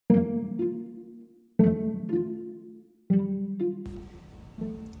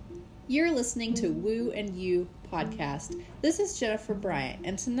You're listening to Woo and You podcast. This is Jennifer Bryant,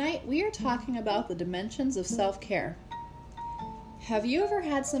 and tonight we are talking about the dimensions of self-care. Have you ever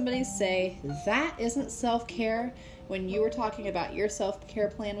had somebody say, that isn't self-care, when you were talking about your self-care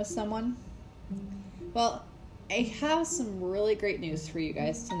plan with someone? Well, I have some really great news for you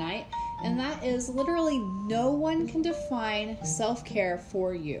guys tonight, and that is literally no one can define self-care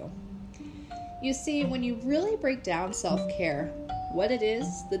for you. You see, when you really break down self-care, what it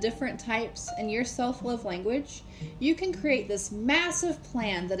is, the different types, and your self-love language, you can create this massive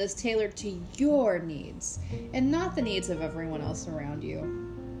plan that is tailored to your needs and not the needs of everyone else around you.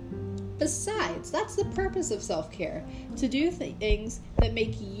 Besides, that's the purpose of self-care, to do things that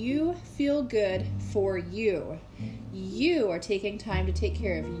make you feel good for you. You are taking time to take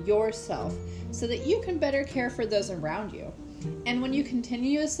care of yourself so that you can better care for those around you. And when you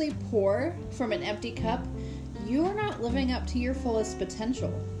continuously pour from an empty cup, you are not living up to your fullest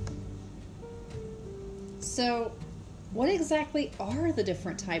potential. So, what exactly are the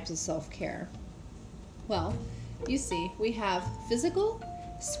different types of self-care? Well, you see, we have physical,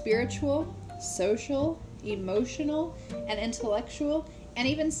 spiritual, social, emotional, and intellectual, and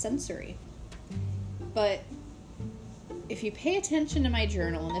even sensory. But if you pay attention to my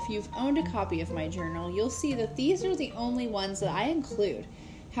journal, and if you've owned a copy of my journal, you'll see that these are the only ones that I include.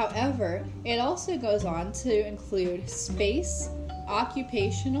 However, it also goes on to include space,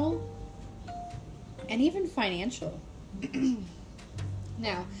 occupational, and even financial.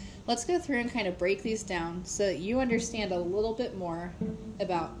 Now, let's go through and kind of break these down so that you understand a little bit more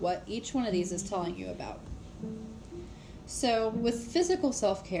about what each one of these is telling you about. So, with physical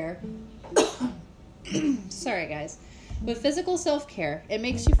self-care, sorry guys, with physical self-care, it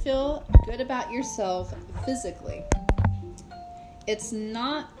makes you feel good about yourself physically. It's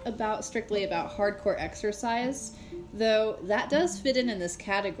not strictly about hardcore exercise, though that does fit in this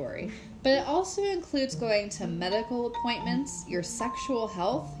category, but it also includes going to medical appointments, your sexual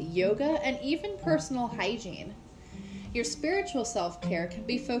health, yoga, and even personal hygiene. Your spiritual self-care can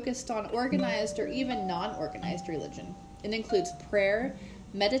be focused on organized or even non-organized religion. It includes prayer,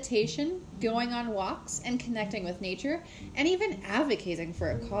 meditation, going on walks, and connecting with nature, and even advocating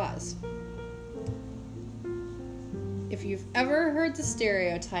for a cause. If you've ever heard the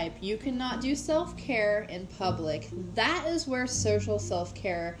stereotype, you cannot do self-care in public, that is where social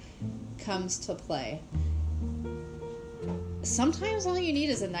self-care comes to play. Sometimes all you need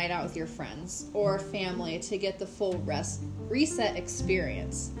is a night out with your friends or family to get the full reset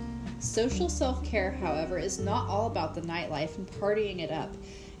experience. Social self-care, however, is not all about the nightlife and partying it up.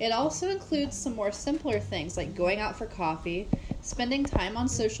 It also includes some more simpler things like going out for coffee, spending time on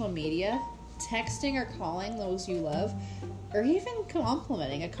social media, texting or calling those you love, or even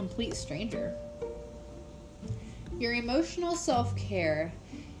complimenting a complete stranger. Your emotional self-care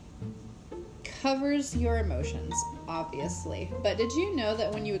covers your emotions, obviously, but did you know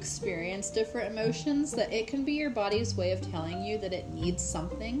that when you experience different emotions, that it can be your body's way of telling you that it needs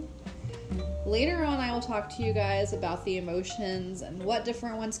something? Later on, I will talk to you guys about the emotions and what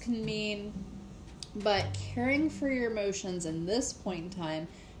different ones can mean, but caring for your emotions in this point in time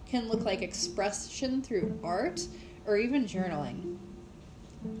can look like expression through art or even journaling.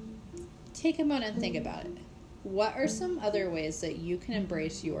 Take a moment and think about it. What are some other ways that you can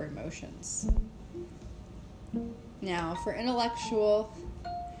embrace your emotions? Now, for intellectual,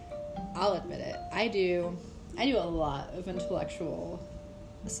 I'll admit it, I do a lot of intellectual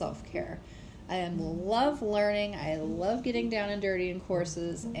self-care. I love learning, I love getting down and dirty in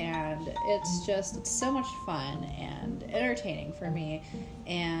courses, and it's so much fun and entertaining for me,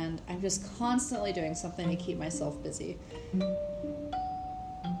 and I'm just constantly doing something to keep myself busy.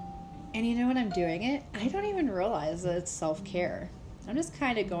 And you know when I'm doing it, I don't even realize that it's self-care. I'm just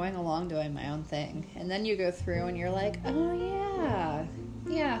kind of going along doing my own thing, and then you go through and you're like, oh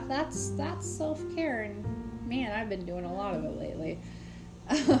yeah, that's self-care, and man, I've been doing a lot of it lately.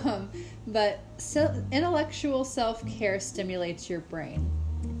 But intellectual self-care stimulates your brain.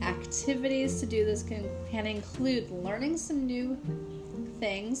 Activities to do this can include learning some new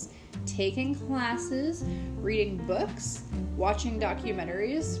things, taking classes, reading books, watching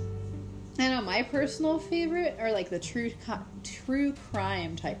documentaries. I know my personal favorite are like the true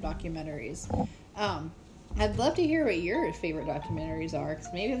crime type documentaries. I'd love to hear what your favorite documentaries are,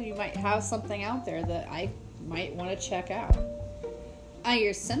 because maybe you might have something out there that I might want to check out.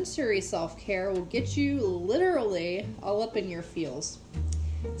 Your sensory self-care will get you literally all up in your feels.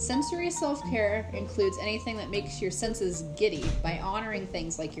 Sensory self-care includes anything that makes your senses giddy by honoring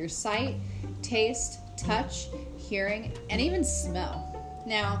things like your sight, taste, touch, hearing, and even smell.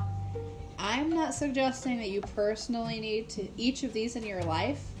 Now, I'm not suggesting that you personally need to each of these in your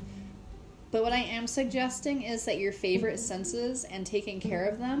life, But what I am suggesting is that your favorite senses and taking care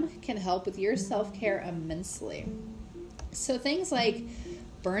of them can help with your self-care immensely. So things like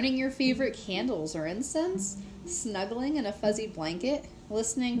burning your favorite candles or incense, snuggling in a fuzzy blanket,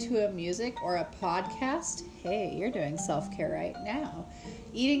 listening to a music or a podcast. Hey, you're doing self-care right now.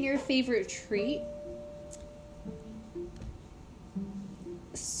 Eating your favorite treat.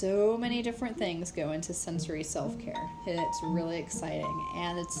 So many different things go into sensory self-care. It's really exciting.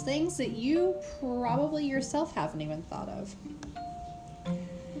 And it's things that you probably yourself haven't even thought of.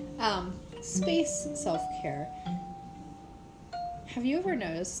 Space self-care. Have you ever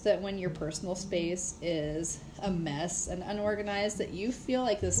noticed that when your personal space is a mess and unorganized, that you feel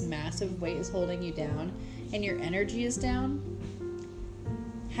like this massive weight is holding you down and your energy is down?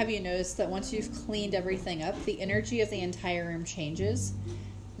 Have you noticed that once you've cleaned everything up, the energy of the entire room changes?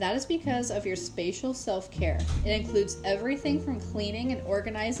 That is because of your spatial self-care. It includes everything from cleaning and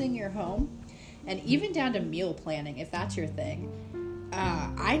organizing your home, and even down to meal planning, if that's your thing.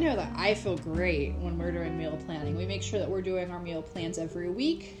 I know that I feel great when we're doing meal planning. We make sure that we're doing our meal plans every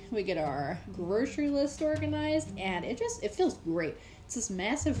week. We get our grocery list organized, and it feels great. It's this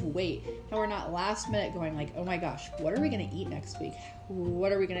massive weight, and we're not last minute going like, oh my gosh, what are we going to eat next week?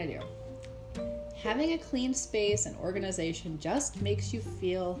 What are we going to do? Having a clean space and organization just makes you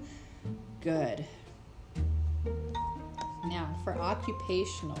feel good. Now, for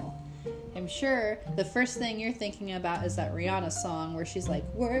occupational, I'm sure the first thing you're thinking about is that Rihanna song where she's like,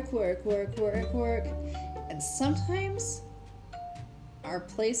 work, work, work, work, work. And sometimes our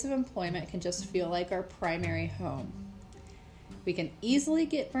place of employment can just feel like our primary home. We can easily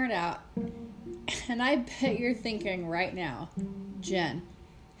get burnt out. And I bet you're thinking right now, Jen,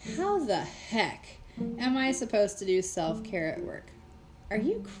 how the heck am I supposed to do self-care at work? Are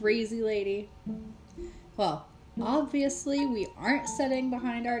you crazy, lady? Well, obviously, we aren't sitting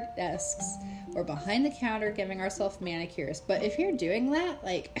behind our desks or behind the counter giving ourselves manicures. But if you're doing that,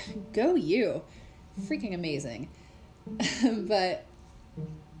 like, go you. Freaking amazing. But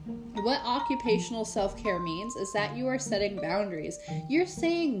what occupational self-care means is that you are setting boundaries. You're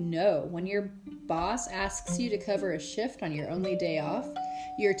saying no when your boss asks you to cover a shift on your only day off.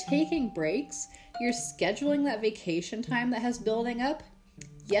 You're taking breaks. You're scheduling that vacation time that has building up.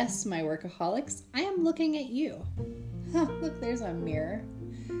 Yes, my workaholics, I am looking at you. Huh, look, there's a mirror.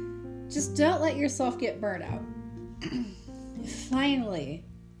 Just don't let yourself get burnt out. Finally,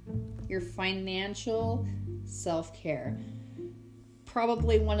 your financial self-care.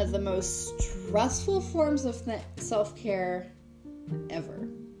 Probably one of the most stressful forms of self-care ever.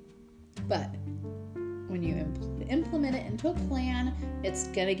 But when you implement it into a plan, it's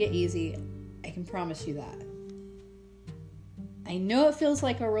gonna get easy. I can promise you that. I know it feels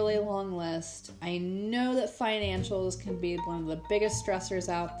like a really long list. I know that financials can be one of the biggest stressors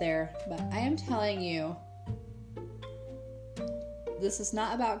out there, but I am telling you, this is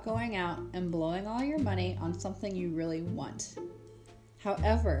not about going out and blowing all your money on something you really want.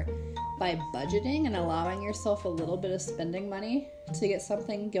 However, by budgeting and allowing yourself a little bit of spending money to get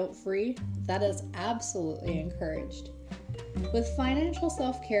something guilt-free, that is absolutely encouraged. With financial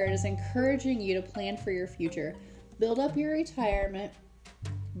self-care, it is encouraging you to plan for your future, build up your retirement,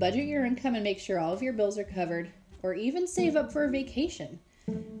 budget your income and make sure all of your bills are covered, or even save up for a vacation.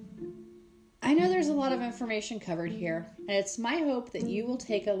 I know there's a lot of information covered here, and it's my hope that you will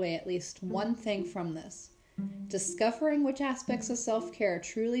take away at least one thing from this. Discovering which aspects of self-care are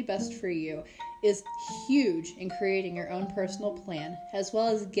truly best for you is huge in creating your own personal plan, as well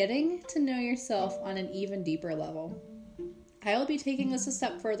as getting to know yourself on an even deeper level. I will be taking this a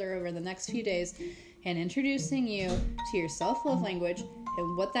step further over the next few days and introducing you to your self-love language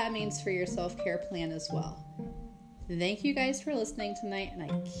and what that means for your self-care plan as well. Thank you guys for listening tonight, and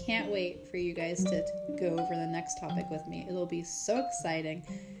I can't wait for you guys to go over the next topic with me. It'll be so exciting,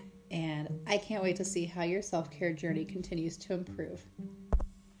 and I can't wait to see how your self-care journey continues to improve.